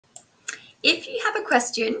If you have a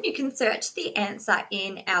question, you can search the answer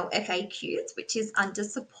in our FAQs, which is under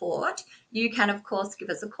support. You can, of course, give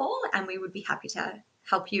us a call and we would be happy to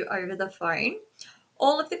help you over the phone.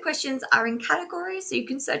 All of the questions are in categories, so you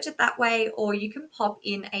can search it that way, or you can pop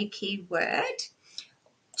in a keyword.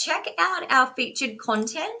 Check out our featured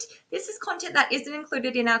content. This is content that isn't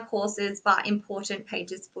included in our courses, but important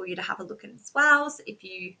pages for you to have a look at as well. So if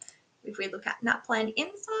we look at NAPLAN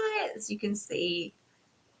Insights, you can see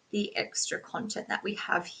the extra content that we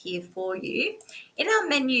have here for you. In our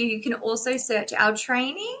menu, you can also search our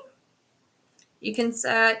training. You can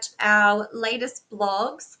search our latest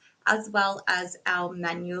blogs as well as our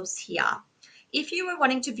manuals here. If you are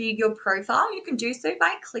wanting to view your profile, you can do so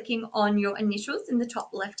by clicking on your initials in the top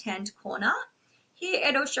left-hand corner. Here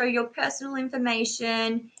it'll show your personal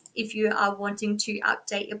information. If you are wanting to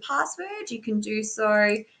update your password, you can do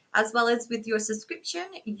so, as well as with your subscription,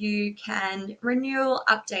 you can renew,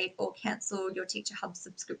 update, or cancel your Teacher Hub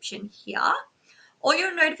subscription here. All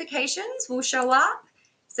your notifications will show up.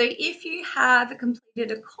 So if you have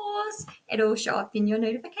completed a course, it'll show up in your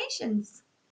notifications.